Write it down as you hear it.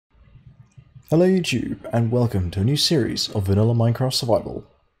Hello YouTube, and welcome to a new series of vanilla Minecraft Survival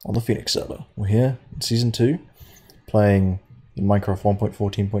on the Phoenix server. We're here in Season 2, playing in Minecraft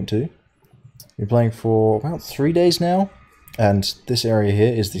 1.14.2. We've been playing for about 3 days now, and this area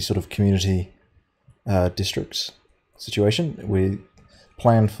here is the sort of community districts situation. We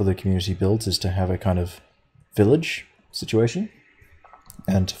planned for the community builds is to have a kind of village situation,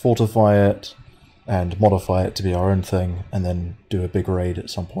 and to fortify it and modify it to be our own thing, and then do a big raid at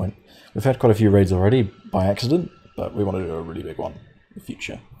some point. We've had quite a few raids already by accident, but we want to do a really big one in the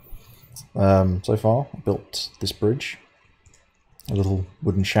future. So far, I built this bridge, a little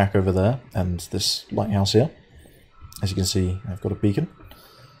wooden shack over there, and this lighthouse here. As you can see, I've got a beacon.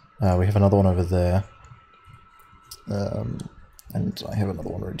 We have another one over there, and I have another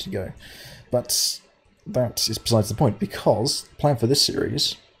one ready to go. But that is besides the point, because the plan for this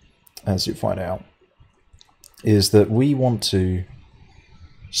series, as you find out, is that we want to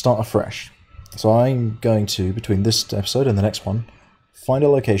start afresh. So I'm going to, between this episode and the next one, find a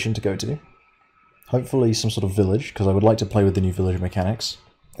location to go to. Hopefully some sort of village, because I would like to play with the new village mechanics,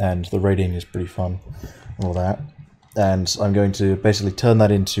 and the raiding is pretty fun and all that. And I'm going to basically turn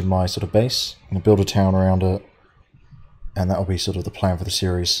that into my sort of base, and build a town around it, and that will be sort of the plan for the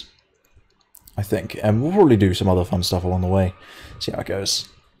series, I think. And we'll probably do some other fun stuff along the way, see how it goes.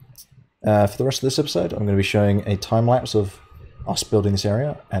 For the rest of this episode, I'm going to be showing a time-lapse of us building this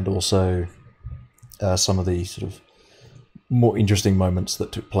area, and also some of the sort of more interesting moments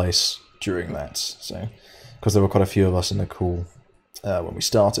that took place during that. So, because there were quite a few of us in the call when we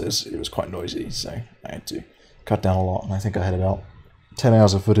started, it was quite noisy, so I had to cut down a lot, and I think I had about 10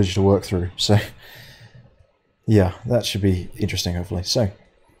 hours of footage to work through. So, yeah, that should be interesting, hopefully. So,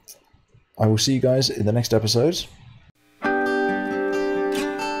 I will see you guys in the next episode.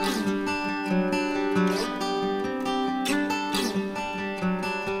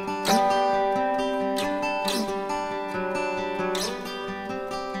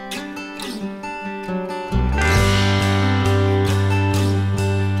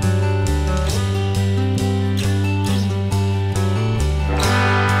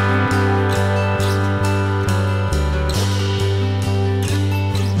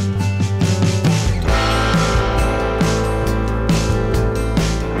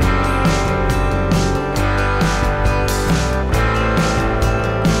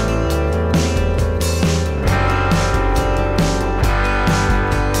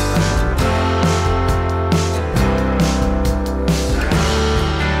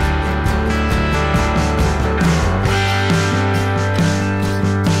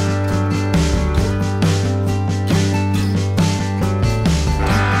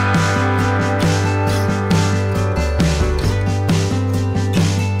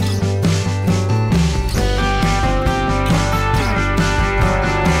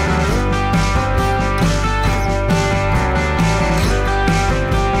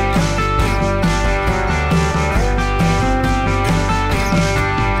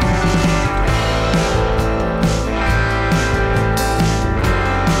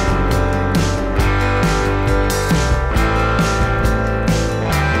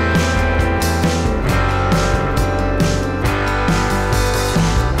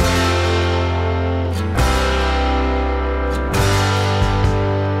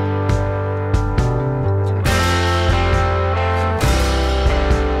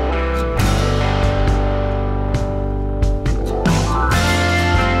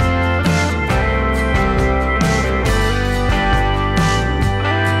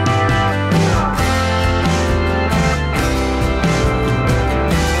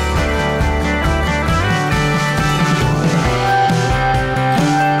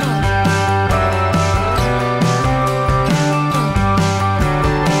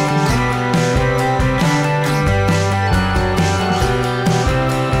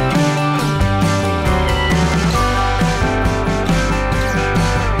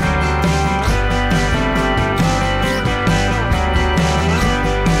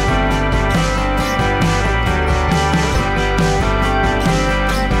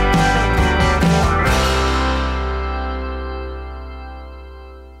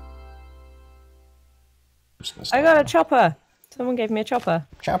 I got a chopper. Someone gave me a chopper.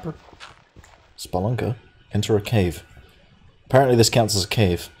 Chopper. Spelunker. Enter a cave. Apparently this counts as a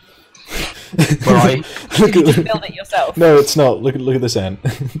cave. Right. Did you just build it yourself? No, it's not. Look at this ant.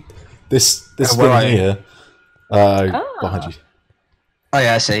 this thing here. Behind you. Oh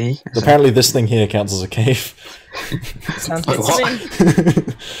yeah, I see. Apparently this thing here counts as a cave. Sounds good to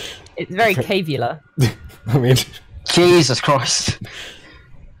me. It's very cavular. I mean, Jesus Christ.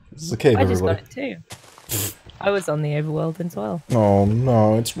 this is a cave, I just everybody. got it too. I was on the overworld as well. Oh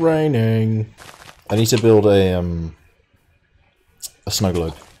no, it's raining. I need to build a snow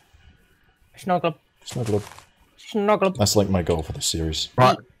globe. Snoggle. Snow globe. Snoggle. That's like my goal for this series.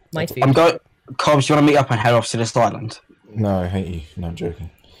 Right. My food. I'm going. Cobbs, you want to meet up and head off to this island? No, I hate you. No, I'm joking.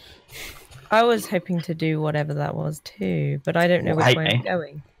 I was hoping to do whatever that was too, but I don't know which Hate way me. I'm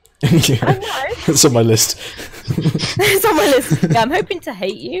going. Yeah, it's on my list. It's on my list. Yeah, I'm hoping to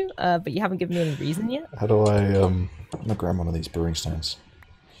hate you, but you haven't given me any reason yet. How do I I'm gonna grab one of these brewing stands.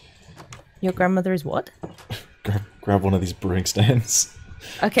 Your grandmother is what? Grab one of these brewing stands.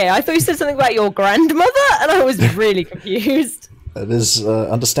 Okay, I thought you said something about your grandmother, and I was really confused. That is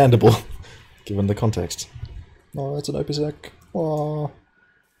understandable, given the context. Oh, that's an opusec. Oh.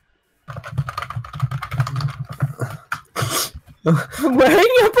 Wearing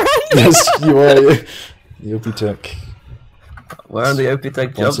your brand? Yes, you are. The opusec. Where are the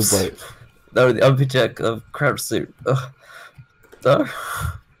Opitech jumps? Sponsored No, the Opitech of crowd suit. Ugh. No.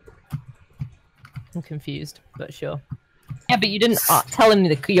 I'm confused, but sure. Yeah, but you didn't tell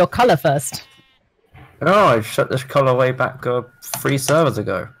him your color first. Oh, I shut this color way back 3 servers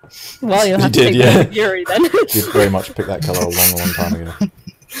ago. Well, you'll You have to did, take yeah. the Fury then. Did very much pick that colour a long, long time ago.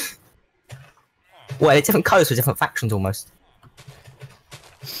 Well, it's different colours for different factions almost.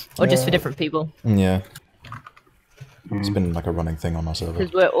 Or just for different people. Yeah. It's been like a running thing on our server.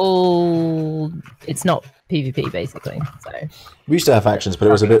 Because we're all... It's not PvP, basically, so... We used to have factions, but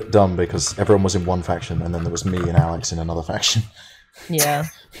it was a bit dumb because everyone was in one faction and then there was me and Alex in another faction. Yeah.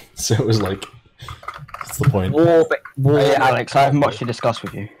 So it was like... What's the point? Hey, Alex, I have much to discuss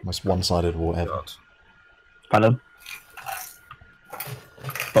with you. Most one-sided war ever. Pardon?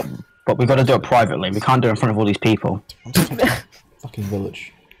 But we've got to do it privately. We can't do it in front of all these people. Fucking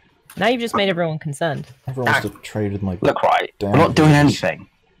village. Now you've just made everyone concerned. Everyone wants to trade with my... Look, right. Damn We're not doing villages. anything.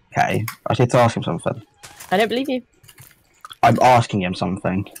 Okay? I need to ask him something. I don't believe you. I'm asking him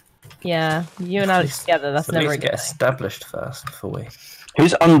something. Yeah, you and Alex together, that's At never a least good get thing. established first before we.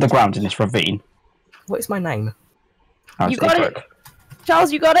 Who's underground in this ravine? What is my name? Oh, You it's got Ebrook. it!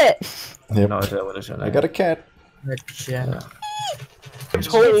 Charles, you got it! Yep. No idea what is your name. I got a cat.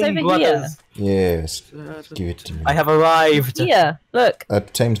 It's over here. Yes. Give it to me. I have arrived. Here, look. I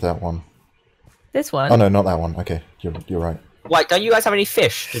tamed that one. This one. Oh no, not that one. Okay, you're right. Wait, don't you guys have any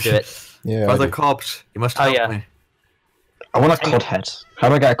fish to do it? Yeah. I Brother do. Cobbs, you must Oh, help yeah. me. I want a cod head. How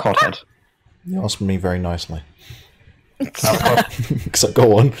do I get a cod head? You asked me very nicely. So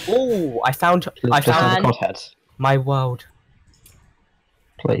go on. Oh, I found Just have a found- cod head, my world.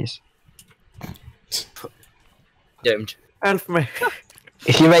 please. Doomed. Help me.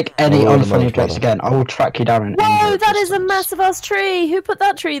 If you make any Oh, unfunny no, jokes brother. again, I will track you down and Whoa, end your that is a existence. massive ass tree! Who put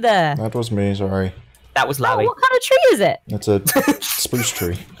that tree there? That was me. Sorry. That was Oh, Larry. what kind of tree is it? It's a spruce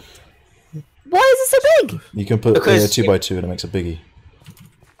tree. Why is it so big? You can put Because a 2x2 and it makes a biggie.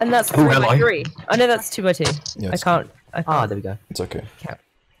 And that's Oh, 3 by hello. 3. I know that's 2 by 2. Yeah, I it's, can't. Ah, there we go. it's okay.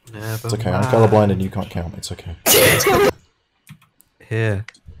 Never It's okay. I'm colorblind and you can't count. It's okay. Here.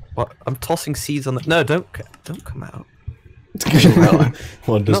 What? I'm tossing seeds on the. No, don't come out.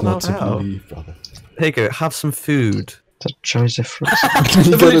 One does Not not now. believe, brother. Here you go. Have some food. The Joseph.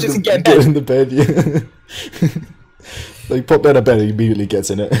 You village doesn't get get in the bed, yeah. Like, pop down a bed, he immediately gets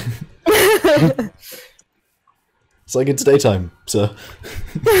in it. It's like it's daytime, sir.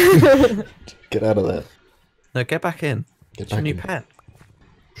 Get out of there. No, get back in. Get It's your back new in. pet.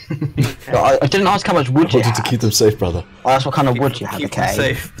 I didn't ask how much wood I you wanted to had. keep them safe, brother. I asked what kind of wood you had. Keep them Okay.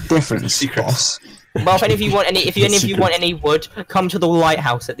 safe. Difference, Secrets. boss. Well, if any of you want any, if you, any of you Secret. want any wood, come to the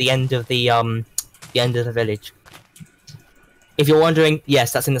lighthouse at the end of the end of the village. If you're wondering,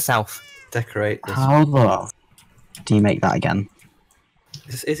 yes, that's in the south. Decorate this. How the do you make that again?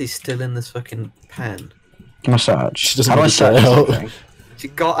 Is Izzy still in this fucking pen? Can I search? She doesn't How do I want to try search out. something? She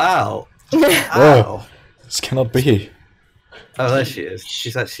got out. Oh, this cannot be. Oh, there she is.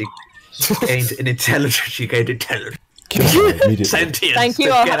 She's actually gained in intelligence. She gained intelligence. Kill her immediately. Sentience. Thank you.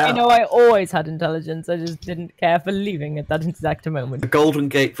 Get out. You know, I always had intelligence. I just didn't care for leaving at that exact The moment. Golden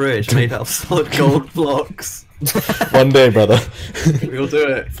Gate Bridge made out of solid gold blocks. One day, brother. We'll do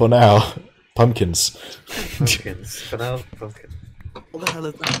it. For now, pumpkins. Pumpkins. For now, pumpkin. What the hell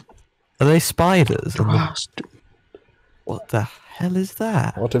is that? Are they spiders? What the hell is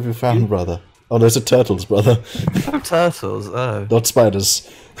that? What have you found, brother? Oh, those are turtles, brother. Turtles. Oh. Not spiders.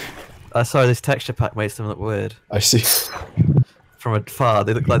 Sorry, this texture pack makes them look weird. I see. From afar,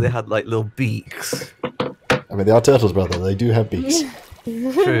 they look like they had like little beaks. I mean, they are turtles, brother. They do have beaks.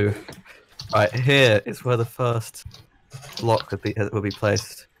 True. Right, here is where the first block will be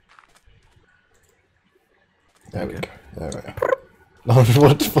placed. There we go. There we go. Oh,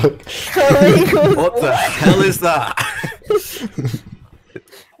 what the fuck? What the hell is that?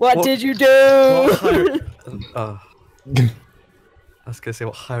 What did you do? What I was gonna say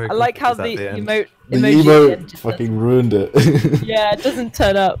what I like how the The emoji emote fucking ruined it. Yeah, it doesn't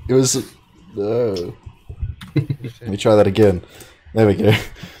turn up. It was... No. Let me try that again. There we go.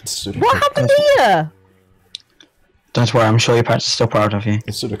 What happened here? Don't worry, I'm sure your parents are still proud of you.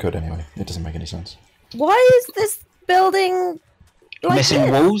 It's pseudocode anyway. It doesn't make any sense. Why is this building like Missing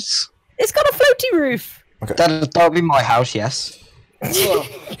this? walls? It's got a floaty roof. Okay. That would be my house, yes.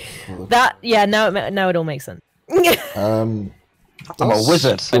 That now it all makes sense. I'm a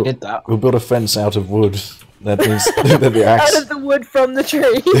wizard. I did that. We'll build a fence out of wood. That means that the axe... Out of the wood from the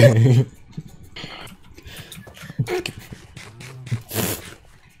tree.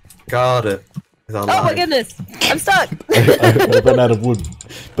 Got it. Oh my goodness! I'm stuck. I ran out of wood,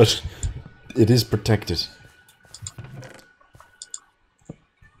 but it is protected.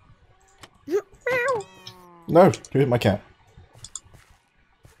 No, you hit my cat.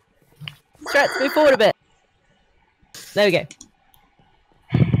 Let's move forward a bit. There we go.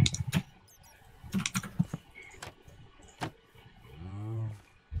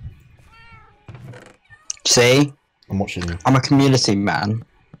 See? I'm watching you. I'm a community man.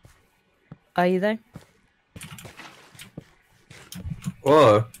 Are you there?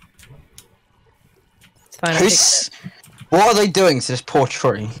 Whoa. It's fine. What are they doing to this poor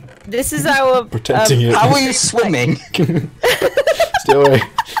tree? This is our Protecting it. How are you swimming? Stay away.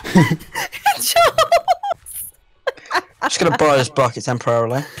 I'm just gonna borrow this bucket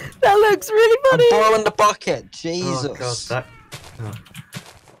temporarily. That looks really I'm funny. borrowing the bucket. Jesus. Oh god, that. Oh.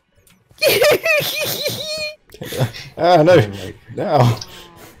 Ah, no. No.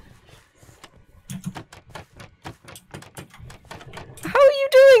 How are you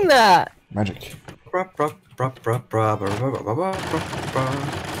doing that? Magic.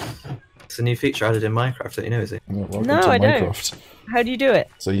 It's a new feature added in Minecraft, don't you know, is it? Yeah, welcome No, to I don't. Minecraft. How do you do it?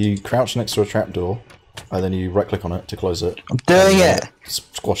 So you crouch next to a trapdoor, and then you right-click on it to close it. I'm doing and it.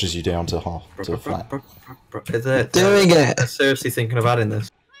 Squashes you down to flat. Is it? Doing it. I'm seriously thinking of adding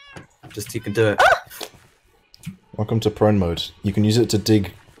this. Just you can do it. Welcome to prone mode. You can use it to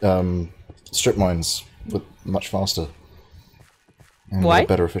dig strip mines with much faster. And Why?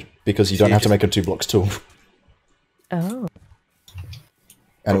 Better because you don't have to make a 2 blocks tool. Oh.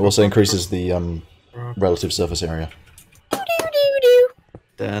 And it also increases the relative surface area.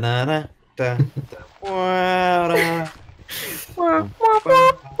 Da-na-na, da,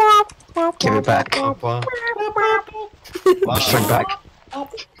 Give it back. Straight back.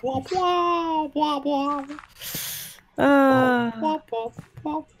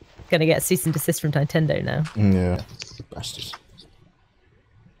 Gonna get a cease and desist from Nintendo now. Yeah. Bastards.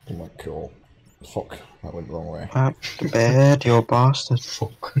 Oh my god. Fuck. That went the wrong way. Back to bed, you bastard.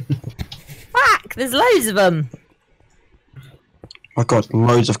 Fuck! There's loads of them. My god,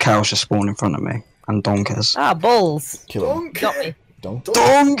 loads of cows just spawned in front of me. And donkers. Ah, balls. Kill him. Got me. Donkey.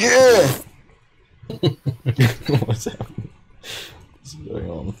 Donkey! What's happening? What's going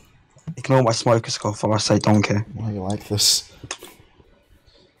on? Ignore my smoker's cough when I say donkey. Why are you like this?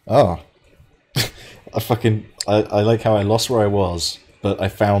 Oh. I like how I lost where I was, but I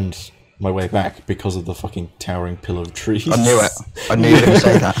found my way back because of the fucking towering pillar of trees. I knew it. I knew you were going to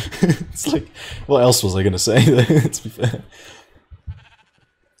say that. It's like, what else was I going to say, to be fair?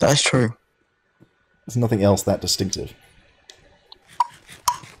 That is true. There's nothing else that distinctive.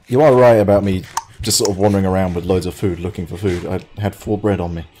 You are right about me just sort of wandering around with loads of food, looking for food. I had 4 bread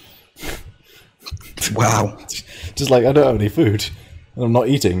on me. Wow. Just like, I don't have any food. And I'm not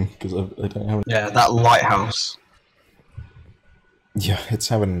eating, because I don't have any. Yeah, that lighthouse. Yeah, it's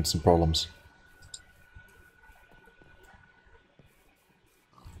having some problems.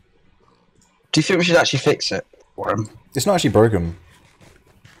 Do you think we should actually fix it for him? It's not actually broken.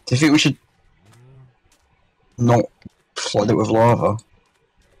 Do you think we should not flood it with lava?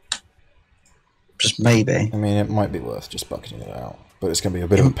 Just maybe. I mean, it might be worth just bucketing it out. But it's going to be a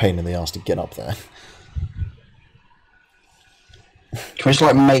bit of a pain in the ass to get up there. Can we just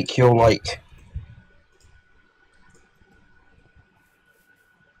like make your like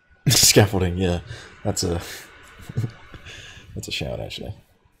Scaffolding, yeah. That's a that's a shout actually.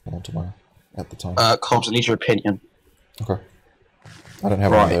 I want tomorrow at the time. Cobbs, I need your opinion. Okay. I don't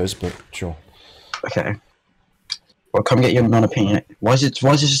have one of those, but sure. Okay. Well, come get your non-opinion. Why is it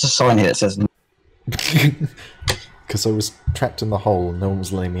just a sign here that says? Because I was trapped in the hole and no one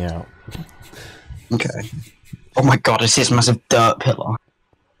was letting me out. Okay. Oh my god, it's this massive dirt pillar.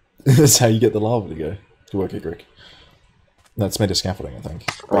 That's how you get the lava to go. To work it, Greg. That's made of scaffolding, I think.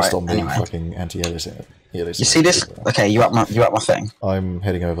 Based Right, on the anyway. fucking anti-aliasing. You see this? Okay, you at my thing. I'm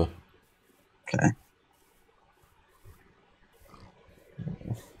heading over. Okay.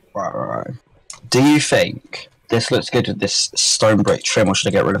 Right. Do you think this looks good with this stone brick trim, or should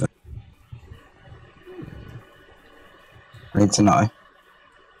I get rid of it? I need to know.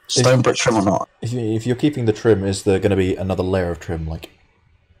 Stone brick trim or not? If you're keeping the trim, is there going to be another layer of trim? Like,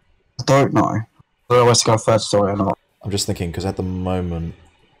 I don't know. I don't know where to go third story or not. I'm just thinking because at the moment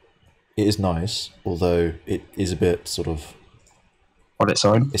it is nice, although it is a bit sort of. On its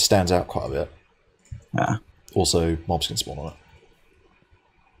own? It stands out quite a bit. Yeah. Also, mobs can spawn on it.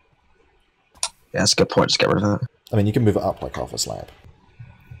 Yeah, that's a good point. Just get rid of it. I mean, you can move it up like half a slab.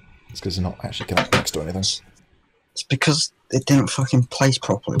 It's because it's not actually connected next to anything. It's because it didn't fucking place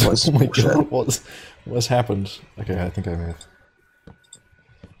properly. What is Oh my bullshit? god, what's happened? Okay, I think I may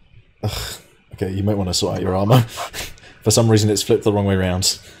have. Okay, you might want to sort out your armor. For some reason, it's flipped the wrong way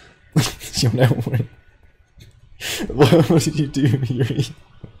around. You're now wearing... What did you do, Yuri?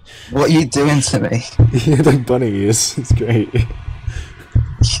 What are you doing to me? You had like bunny ears. It's great.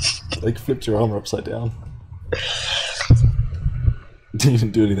 Like flipped your armor upside down.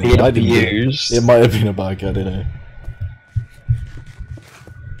 Didn't do anything. Being I didn't. abused. It might have been a bug. I don't know.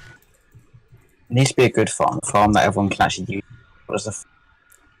 It needs to be a good farm that everyone can actually use. What is the...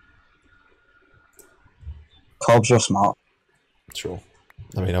 Cobbs, you're smart. Sure.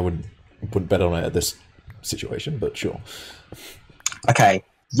 I mean, I wouldn't bet on it at this situation, but sure. Okay,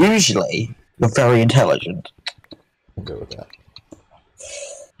 usually you're very intelligent. We'll go with that.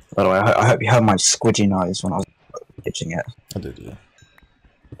 By the way, I hope you heard my squidgy noise when I was pitching it. I did, yeah.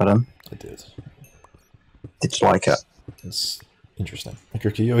 But I did. did you like it? It's interesting.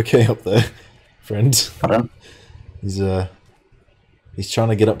 Rick, are you okay up there, friend? Pardon? He's trying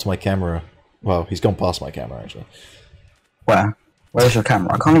to get up to my camera. Well, he's gone past my camera actually. Where? Where's your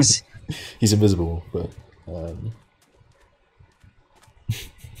camera? I can't even see. He's invisible, but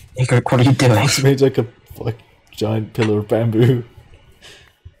Igor, what are you doing? it's made like a giant pillar of bamboo.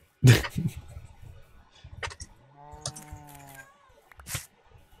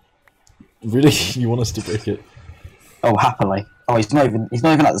 Really? You want us to break it? Oh, happily. Oh, he's not even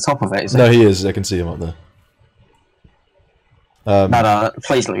at the top of it, is he? No, he is. I can see him up there. No,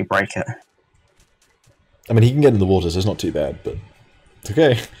 please let me break it. I mean, he can get in the water, so it's not too bad, but it's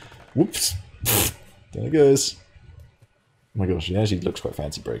okay. Whoops. There it goes. Oh my gosh, he actually looks quite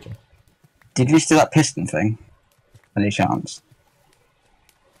fancy breaking. Did you do that piston thing? Any chance?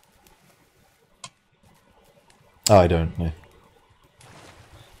 Oh, I don't know.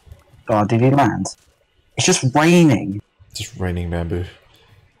 Oh, did he land? It's just raining. It's just raining bamboo.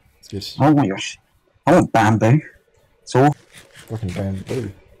 It's good. I want bamboo. It's all. Fucking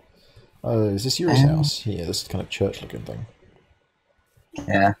bamboo. Oh, is this Yuri's house? Yeah, this kind of church-looking thing.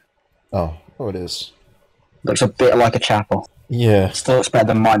 Yeah. Oh it is. Looks a bit like a chapel. Yeah. Still looks better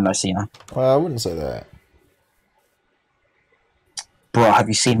than mine, though, Cena. Well, I wouldn't say that. Bro, have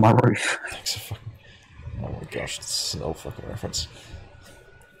you seen my roof? Thanks for fucking... Oh my gosh, this is an old fucking reference.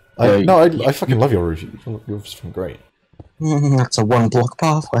 Yeah, I fucking love your roof. Your roof's fucking great. That's a one-block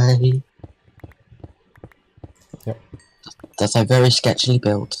pathway. Yep. That's a very sketchily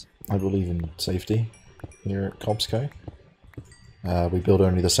built. I believe in safety here at Cobsco. We build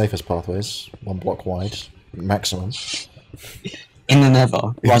only the safest pathways, 1 block wide, maximum. In the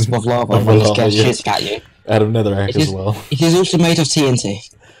nether, rise above lava, Above and lava, scares yeah. shit at you. Out of netherrack It as is- well. It is also made of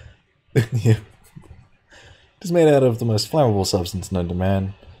TNT. Yeah. It's made out of the most flammable substance known to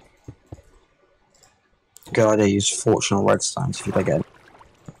man. Good idea, use fortune or redstones if you don't get it.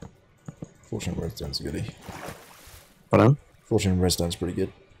 Fortune and redstone's a goodie. Pardon? Fortune and redstone's pretty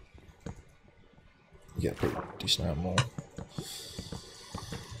good. You get a pretty decent amount more.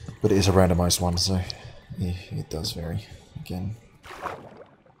 But it is a randomized one, so yeah, it does vary again.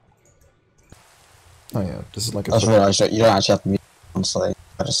 Oh yeah, this is like a... I just realised that you don't actually have to mute on something.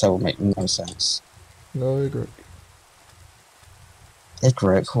 I just said it would make no sense. No, great.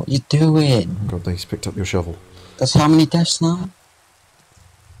 Edric, what are you doing? Oh god, he's picked up your shovel. That's how many deaths now?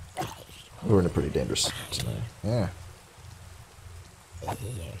 We're in a pretty dangerous scenario. Yeah.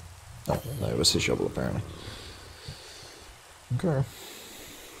 Oh, no, it was his shovel apparently. Okay.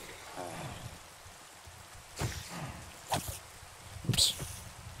 Oops.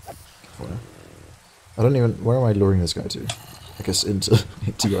 I don't even... Where am I luring this guy to? I guess into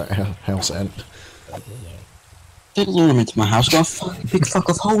your house and... Don't lure him into my house. Got a fucking big fuck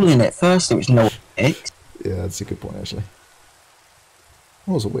of hole in it. First, it was no it. Yeah, that's a good point actually.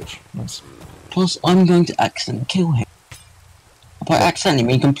 Oh, it was a witch. Nice. Plus, I'm going to accidentally kill him. By accidentally,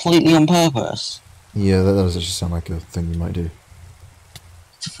 mean completely on purpose. Yeah, that does just sound like a thing you might do.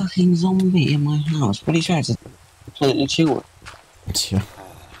 It's a fucking zombie in my house. What are you trying to completely chill? Yeah.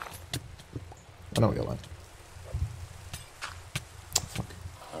 I know what you're like. Fuck.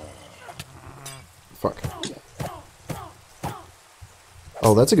 Fuck.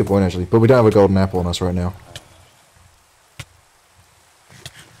 Oh, that's a good point, actually. But we don't have a golden apple on us right now.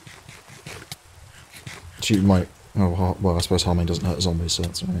 She might... Oh, well, I suppose harming doesn't hurt zombies, so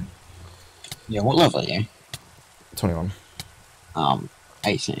that's alright. Yeah, what level are you? 21.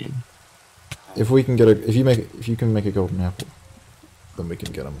 18. If we can get a... If you can make a golden apple, then we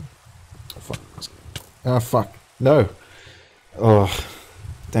can get them. Oh, fuck. Oh, fuck. No! Oh,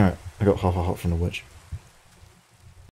 damn it. I got hot from the witch.